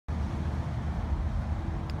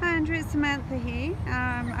Sandra, it's Samantha here.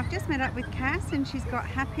 I've just met up with Cass and she's got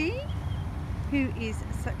Happy, who is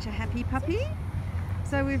such a happy puppy.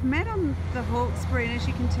 So we've met on the Hawkesbury, and as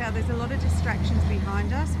you can tell there's a lot of distractions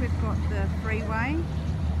behind us. We've got the freeway.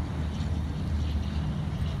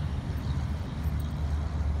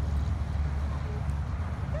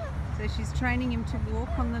 So she's training him to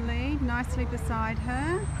walk on the lead, nicely beside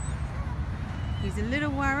her. He's a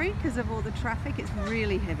little worried because of all the traffic. It's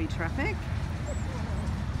really heavy traffic.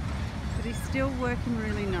 But he's still working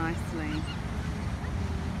really nicely.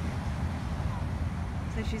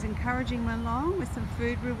 So she's encouraging him along with some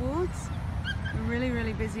food rewards. We're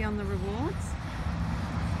really busy on the rewards.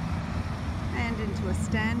 And into a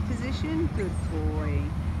stand position. Good boy.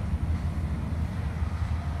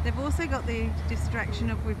 They've also got the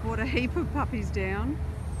distraction of we've brought a heap of puppies down,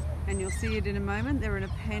 and you'll see it in a moment. They're in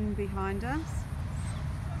a pen behind us.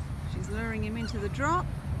 She's luring him into the drop.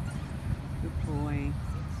 Good boy.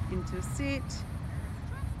 Into a sit.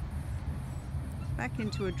 Back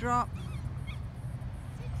into a drop.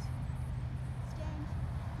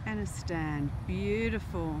 And a stand.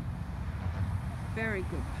 Beautiful. Very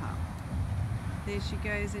good pup. There she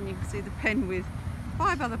goes, and you can see the pen with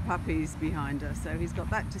 5 other puppies behind her, so he's got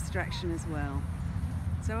that distraction as well.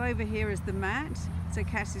 So over here is the mat. So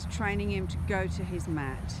Cass is training him to go to his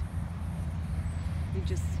mat. He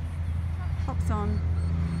just hops on,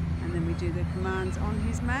 and then we do the commands on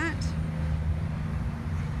his mat.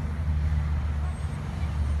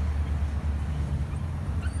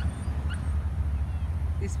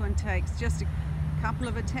 This one takes just a couple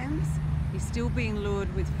of attempts. He's still being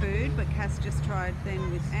lured with food, but Cass just tried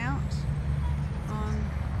then without.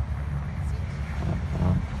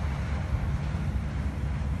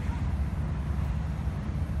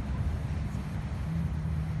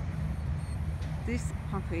 This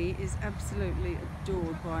puppy is absolutely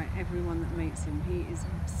adored by everyone that meets him. He is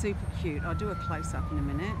super cute. I'll do a close-up in a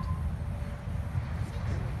minute.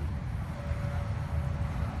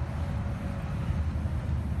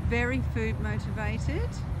 Very food motivated.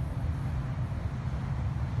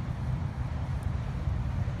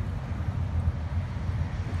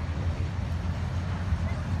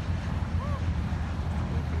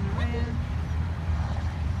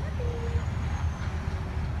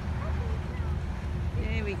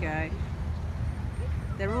 Go.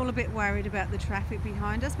 They're all a bit worried about the traffic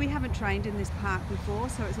behind us. We haven't trained in this park before,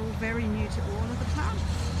 so it's all very new to all of the pups.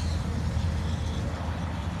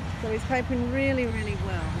 So he's coping really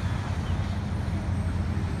well.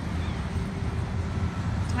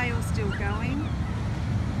 Tail's still going.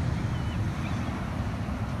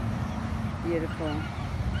 Beautiful.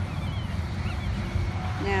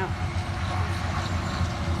 Now,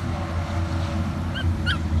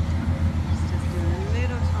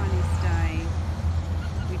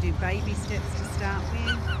 do baby steps to start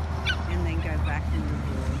with, and then go back and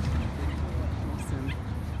reward. Awesome.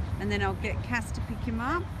 And then I'll get Cass to pick him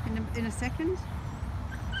up in a second.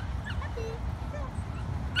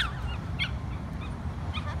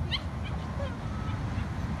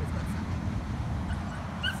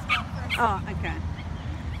 Oh, okay.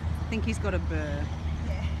 I think he's got a burr.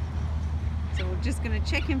 Yeah. So we're just going to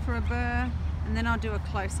check him for a burr, and then I'll do a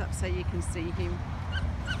close-up so you can see him.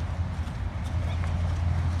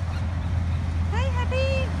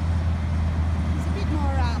 He's a bit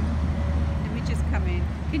more Let me just come in.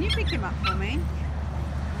 Can you pick him up for me?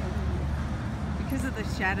 Because of the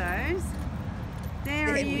shadows.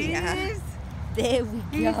 There he is. There we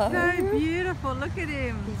go. He's so beautiful. Look at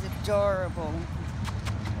him. He's adorable.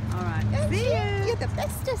 All right. See you. You're the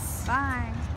bestest. Bye.